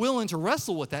am I willing to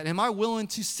wrestle with that? Am I willing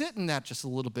to sit in that just a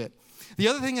little bit? The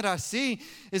other thing that I see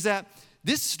is that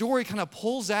this story kind of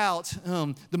pulls out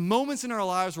the moments in our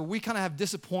lives where we kind of have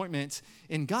disappointment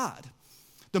in God.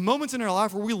 The moments in our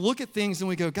life where we look at things and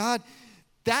we go, God,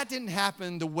 that didn't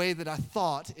happen the way that I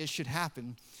thought it should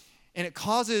happen. And it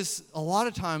causes a lot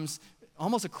of times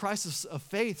almost a crisis of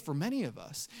faith for many of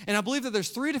us. And I believe that there's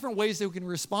three different ways that we can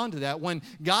respond to that when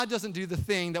God doesn't do the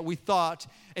thing that we thought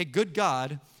a good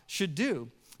God should do.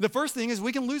 The first thing is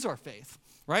we can lose our faith.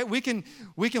 Right? We can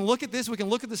look at this, we can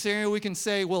look at the scenario, we can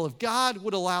say, well, if God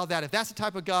would allow that, if that's the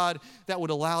type of God that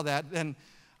would allow that, then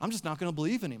I'm just not going to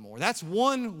believe anymore. That's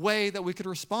one way that we could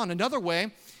respond. Another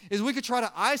way is we could try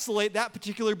to isolate that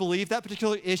particular belief, that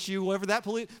particular issue, whatever that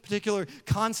particular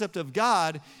concept of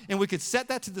God, and we could set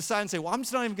that to the side and say, well, I'm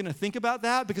just not even going to think about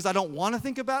that because I don't want to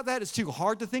think about that. It's too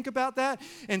hard to think about that.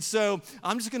 And so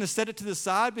I'm just going to set it to the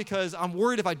side because I'm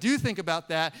worried if I do think about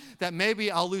that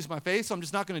maybe I'll lose my faith, so I'm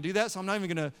just not going to do that. So I'm not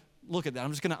even going to look at that. I'm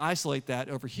just going to isolate that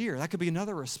over here. That could be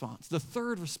another response. The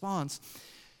third response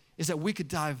is that we could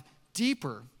dive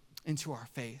deeper into our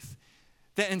faith.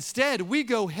 That instead we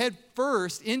go head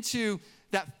first into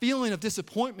that feeling of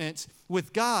disappointment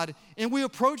with God, and we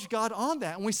approach God on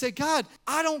that, and we say, God,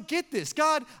 I don't get this.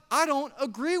 God, I don't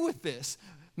agree with this.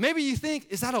 Maybe you think,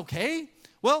 is that okay?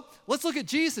 Well, let's look at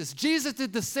Jesus. Jesus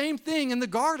did the same thing in the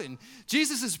garden.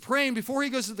 Jesus is praying before He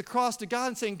goes to the cross to God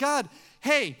and saying, God,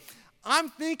 hey, I'm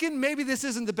thinking maybe this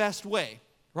isn't the best way,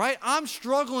 right? I'm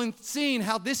struggling seeing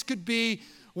how this could be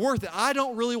worth it. I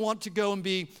don't really want to go and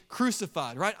be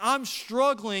crucified, right? I'm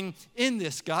struggling in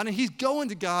this, God. And he's going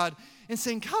to God and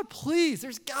saying, God, please,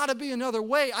 there's got to be another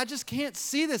way. I just can't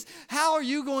see this. How are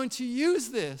you going to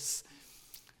use this?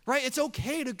 right? It's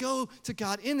okay to go to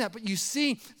God in that, but you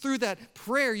see through that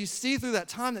prayer, you see through that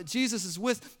time that Jesus is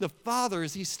with the Father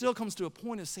as he still comes to a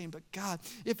point of saying, but God,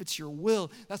 if it's your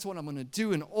will, that's what I'm going to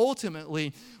do. And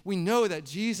ultimately, we know that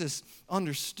Jesus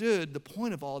understood the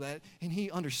point of all that, and he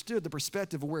understood the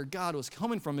perspective of where God was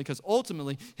coming from, because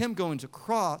ultimately, him going to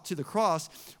the cross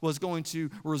was going to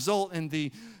result in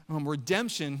the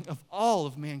redemption of all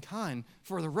of mankind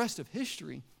for the rest of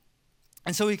history.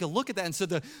 And so he could look at that. And so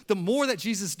the more that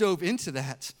Jesus dove into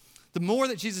that,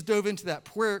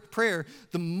 prayer,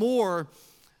 the more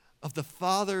of the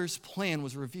Father's plan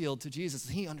was revealed to Jesus.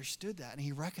 And he understood that, and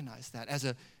he recognized that as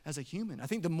a human. I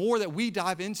think the more that we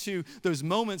dive into those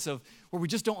moments of where we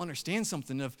just don't understand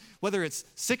something, of whether it's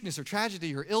sickness or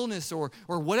tragedy or illness or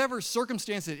whatever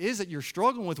circumstance it is that you're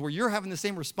struggling with, where you're having the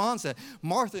same response that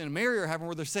Martha and Mary are having,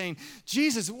 where they're saying,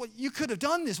 Jesus, you could have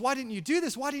done this. Why didn't you do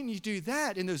this? Why didn't you do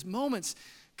that? In those moments,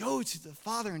 go to the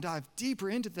Father and dive deeper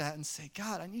into that and say,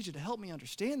 God, I need you to help me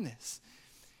understand this.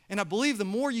 And I believe the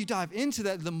more you dive into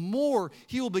that, the more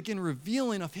he will begin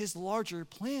revealing of his larger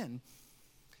plan.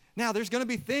 Now, there's going to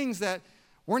be things that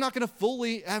we're not going to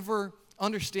fully ever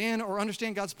understand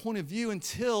God's point of view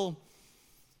until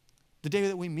the day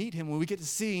that we meet him, when we get to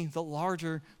see the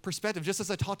larger perspective. Just as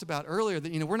I talked about earlier,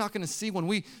 that we're not going to see when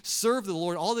we serve the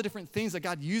Lord all the different things that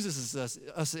God uses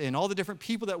us in, all the different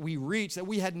people that we reach, that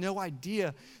we had no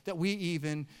idea that we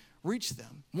even reached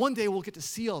them. One day we'll get to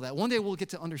see all that. One day we'll get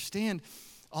to understand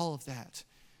all of that.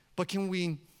 But can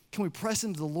we press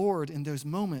into the Lord in those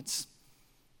moments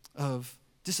of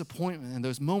disappointment and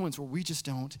those moments where we just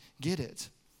don't get it?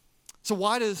 So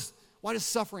why does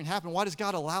suffering happen? Why does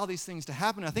God allow these things to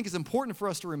happen? I think it's important for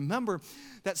us to remember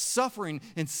that suffering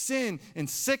and sin and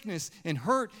sickness and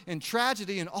hurt and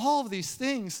tragedy and all of these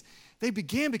things, they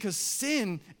began because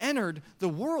sin entered the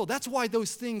world. That's why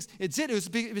those things existed.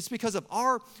 It's because of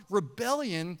our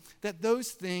rebellion that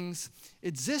those things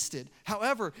existed.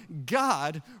 However,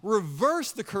 God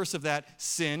reversed the curse of that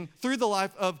sin through the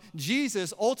life of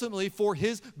Jesus, ultimately for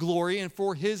his glory and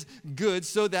for his good,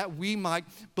 so that we might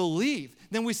believe.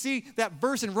 Then we see that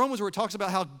verse in Romans where it talks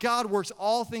about how God works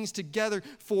all things together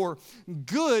for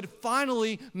good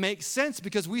finally makes sense,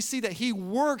 because we see that he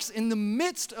works in the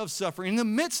midst of suffering, in the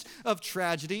midst of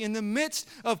tragedy, in the midst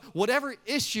of whatever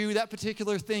issue that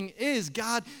particular thing is.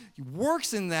 God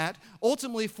works in that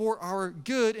ultimately for our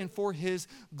good and for his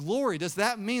glory. Does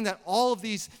that mean that all of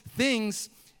these things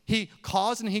he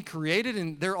caused and he created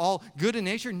and they're all good in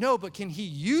nature? No, but can he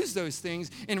use those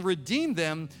things and redeem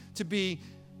them to be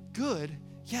good?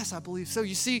 Yes, I believe so.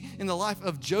 You see in the life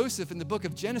of Joseph in the book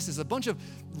of Genesis, a bunch of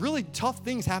really tough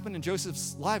things happen in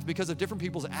Joseph's life because of different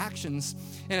people's actions.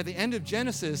 And at the end of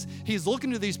Genesis, he's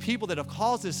looking to these people that have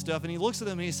caused this stuff, and he looks at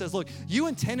them and he says, look, you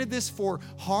intended this for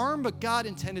harm, but God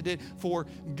intended it for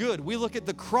good. We look at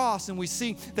the cross and we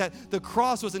see that the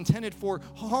cross was intended for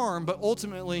harm, but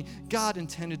ultimately God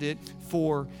intended it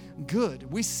for good.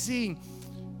 We see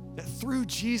that through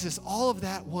Jesus, all of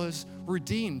that was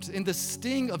redeemed. And the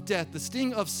sting of death, the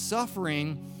sting of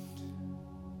suffering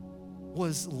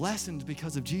was lessened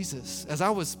because of Jesus. As I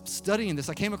was studying this,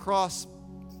 I came across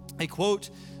a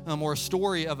quote or a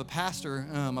story of a pastor.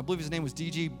 I believe his name was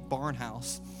D.G.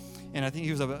 Barnhouse. And I think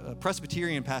he was a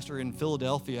Presbyterian pastor in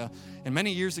Philadelphia. And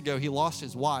many years ago, he lost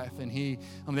his wife. And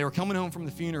they were coming home from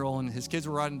the funeral, and his kids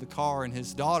were riding the car. And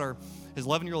his daughter, his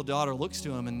 11-year-old daughter, looks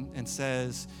to him and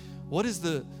says, what is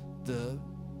the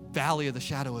valley of the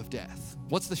shadow of death?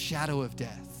 What's the shadow of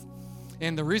death?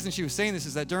 And the reason she was saying this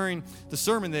is that during the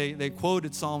sermon, they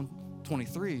quoted Psalm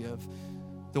 23 of,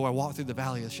 though I walk through the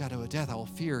valley of the shadow of death, I will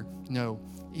fear no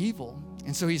evil.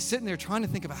 And so he's sitting there trying to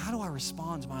think about, how do I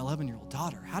respond to my 11-year-old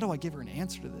daughter? How do I give her an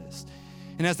answer to this?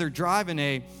 And as they're driving,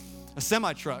 a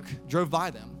semi-truck drove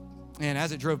by them. And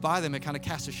as it drove by them, it kind of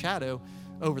cast a shadow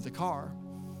over the car.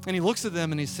 And he looks at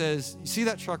them and he says, you see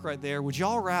that truck right there? Would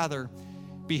y'all rather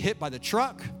be hit by the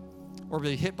truck or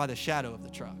be hit by the shadow of the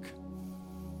truck?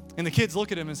 And the kids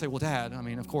look at him and say, well, Dad, I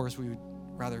mean, of course we would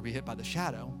rather be hit by the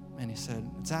shadow. And he said,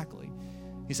 exactly.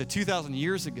 He said, 2,000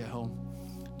 years ago,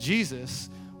 Jesus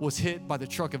was hit by the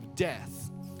truck of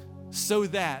death so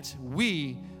that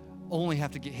we only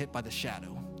have to get hit by the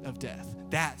shadow of death.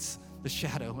 That's the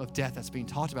shadow of death that's being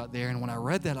talked about there. And when I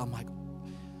read that, I'm like,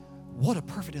 what a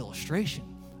perfect illustration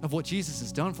of what Jesus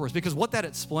has done for us. Because what that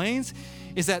explains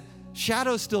is that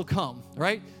shadows still come,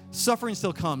 right? Suffering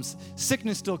still comes.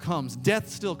 Sickness still comes. Death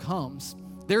still comes.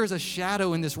 There is a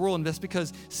shadow in this world, and that's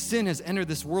because sin has entered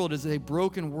this world. It's a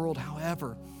broken world.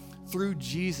 However, through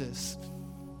Jesus,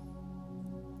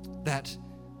 that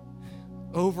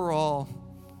overall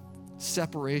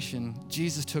separation,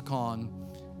 Jesus took on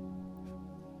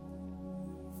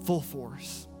full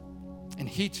force. and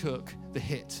he took the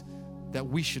hit that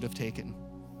we should have taken.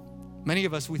 Many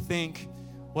of us, we think,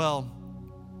 well,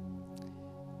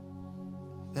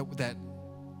 that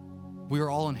we are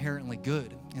all inherently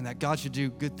good and that God should do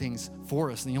good things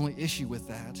for us. And the only issue with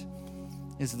that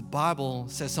is the Bible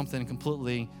says something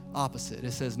completely opposite.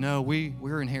 It says, no,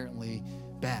 we're inherently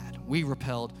bad. We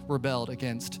rebelled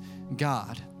against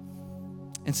God.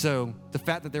 And so the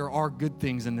fact that there are good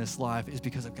things in this life is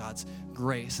because of God's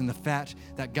grace. And the fact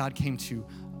that God came to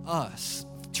us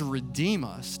to redeem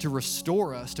us, to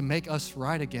restore us, to make us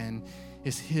right again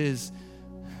is his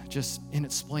just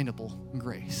inexplainable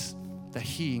grace, that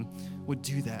he would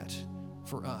do that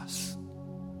for us.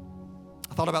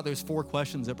 I thought about those 4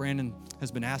 questions that Brandon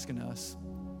has been asking us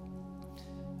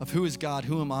of who is God,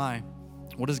 who am I,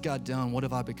 what has God done, what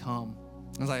have I become?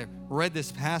 As I read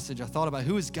this passage, I thought about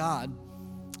who is God,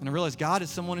 and I realized God is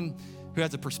someone who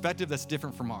has a perspective that's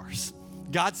different from ours.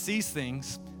 God sees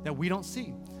things that we don't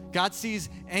see. God sees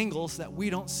angles that we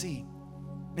don't see.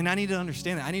 And I need to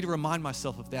understand that. I need to remind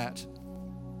myself of that.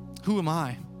 Who am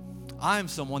I? I am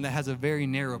someone that has a very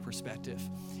narrow perspective.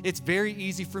 It's very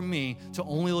easy for me to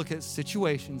only look at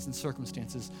situations and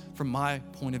circumstances from my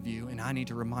point of view, and I need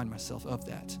to remind myself of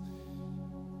that.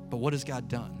 But what has God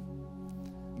done?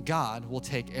 God will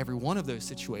take every one of those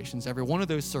situations, every one of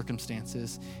those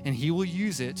circumstances, and he will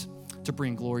use it to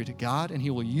bring glory to God, and he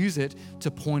will use it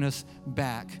to point us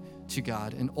back to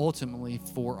God and ultimately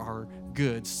for our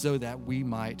good so that we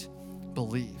might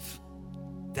believe.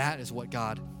 That is what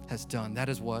God has done. That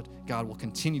is what God will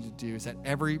continue to do, is that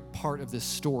every part of this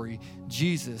story,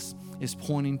 Jesus is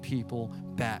pointing people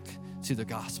back to the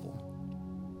gospel.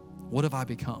 What have I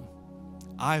become?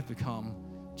 I've become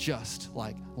just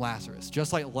like Lazarus.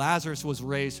 Just like Lazarus was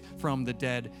raised from the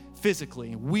dead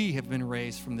physically, we have been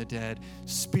raised from the dead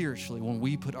spiritually when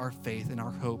we put our faith and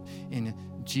our hope in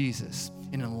Jesus.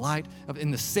 And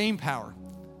in the same power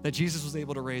that Jesus was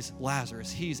able to raise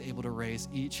Lazarus, he's able to raise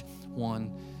each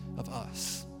one of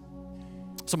us.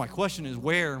 So my question is,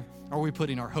 where are we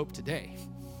putting our hope today?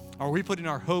 Are we putting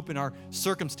our hope in our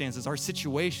circumstances, our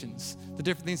situations, the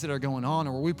different things that are going on,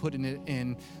 or are we putting it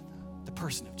in the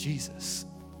person of Jesus?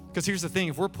 Because here's the thing,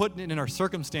 if we're putting it in our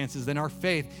circumstances, then our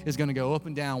faith is going to go up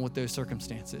and down with those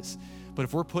circumstances. But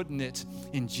if we're putting it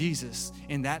in Jesus,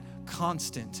 in that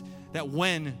constant, that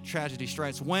when tragedy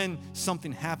strikes, when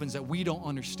something happens that we don't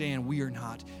understand,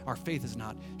 our faith is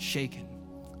not shaken.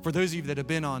 For those of you that have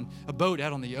been on a boat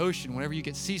out on the ocean, whenever you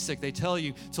get seasick, they tell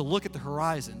you to look at the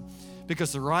horizon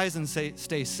because the horizon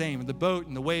stays same. The boat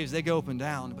and the waves, they go up and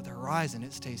down, but the horizon,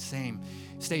 it stays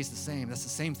the same. That's the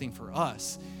same thing for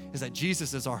us, is that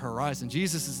Jesus is our horizon.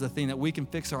 Jesus is the thing that we can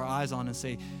fix our eyes on and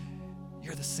say,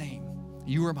 you're the same.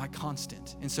 You are my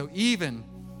constant. And so even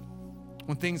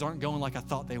when things aren't going like I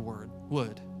thought they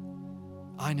would,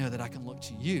 I know that I can look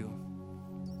to you,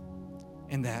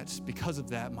 and that because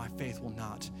of that, my faith will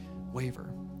not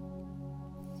waver.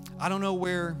 I don't know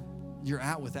where you're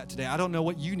at with that today. I don't know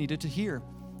what you needed to hear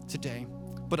today,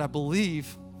 but I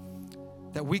believe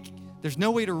that there's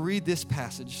no way to read this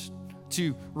passage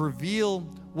to reveal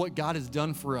what God has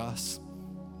done for us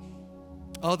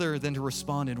other than to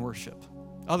respond in worship,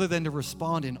 other than to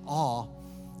respond in awe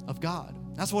of God.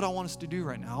 That's what I want us to do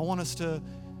right now. I want us to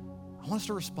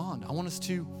respond. I want us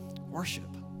to worship.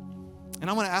 And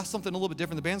I'm going to ask something a little bit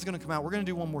different. The band's going to come out. We're going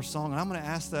to do one more song, and I'm going to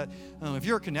ask that if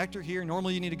you're a connector here,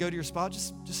 normally you need to go to your spot,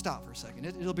 just stop for a second.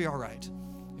 It'll be all right.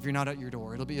 If you're not at your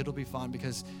door, it'll be fine,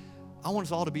 because I want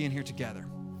us all to be in here together.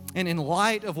 And in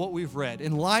light of what we've read,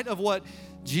 in light of what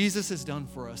Jesus has done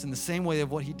for us, in the same way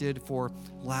of what he did for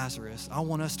Lazarus, I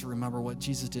want us to remember what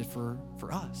Jesus did for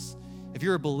us. If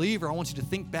you're a believer, I want you to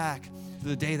think back to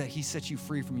the day that he set you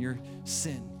free from your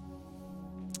sin.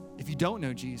 If you don't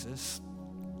know Jesus,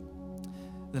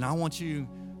 then I want you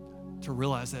to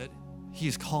realize that he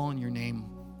is calling your name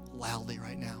loudly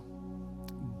right now.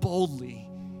 Boldly,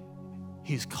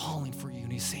 he's calling for you,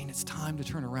 and he's saying it's time to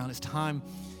turn around. It's time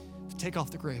to take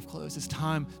off the grave clothes. It's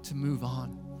time to move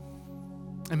on.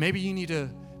 And maybe you need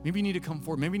to come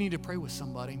forward. Maybe you need to pray with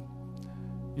somebody.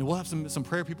 We'll have some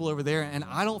prayer people over there, and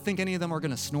I don't think any of them are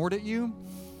going to snort at you,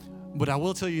 but I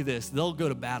will tell you this, they'll go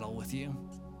to battle with you.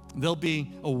 They'll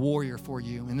be a warrior for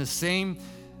you. And the same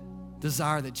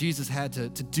desire that Jesus had to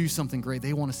do something great,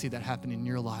 they want to see that happen in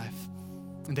your life.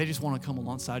 And they just want to come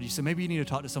alongside you. So maybe you need to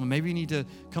talk to someone. Maybe you need to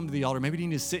come to the altar. Maybe you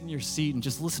need to sit in your seat and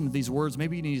just listen to these words.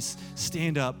 Maybe you need to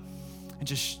stand up and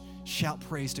just shout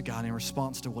praise to God in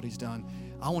response to what he's done.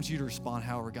 I want you to respond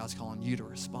however God's calling you to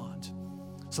respond.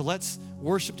 So let's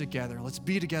worship together. Let's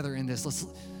be together in this. Let's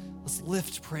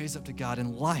lift praise up to God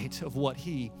in light of what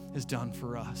he has done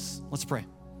for us. Let's pray.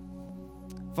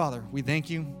 Father, we thank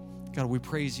you God, we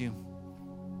praise you.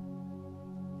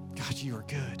 God, you are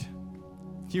good.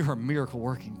 You are a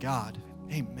miracle-working God.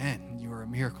 Amen. You are a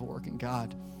miracle-working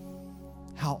God.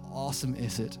 How awesome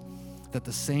is it that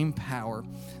the same power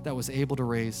that was able to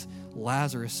raise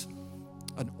Lazarus,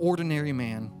 an ordinary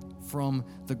man, from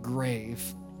the grave,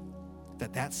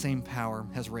 that same power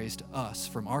has raised us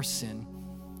from our sin,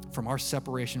 from our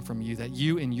separation from you, that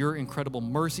you in your incredible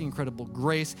mercy, incredible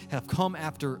grace have come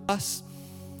after us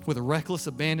with a reckless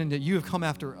abandon, that you have come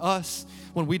after us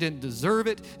when we didn't deserve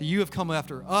it, that you have come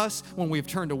after us when we've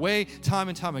turned away time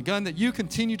and time again, that you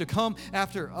continue to come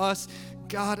after us.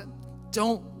 God,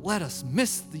 don't let us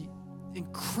miss the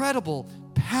incredible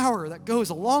power that goes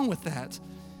along with that.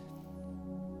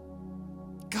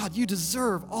 God, you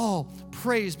deserve all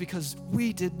praise because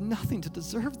we did nothing to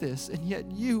deserve this, and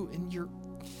yet you, in your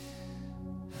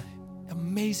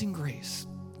amazing grace,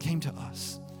 came to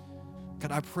us.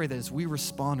 God, I pray that as we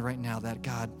respond right now, that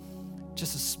God,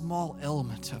 just a small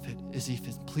element of it is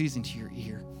even pleasing to your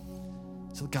ear.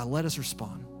 So God, let us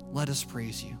respond. Let us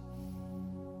praise you.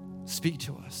 Speak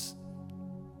to us.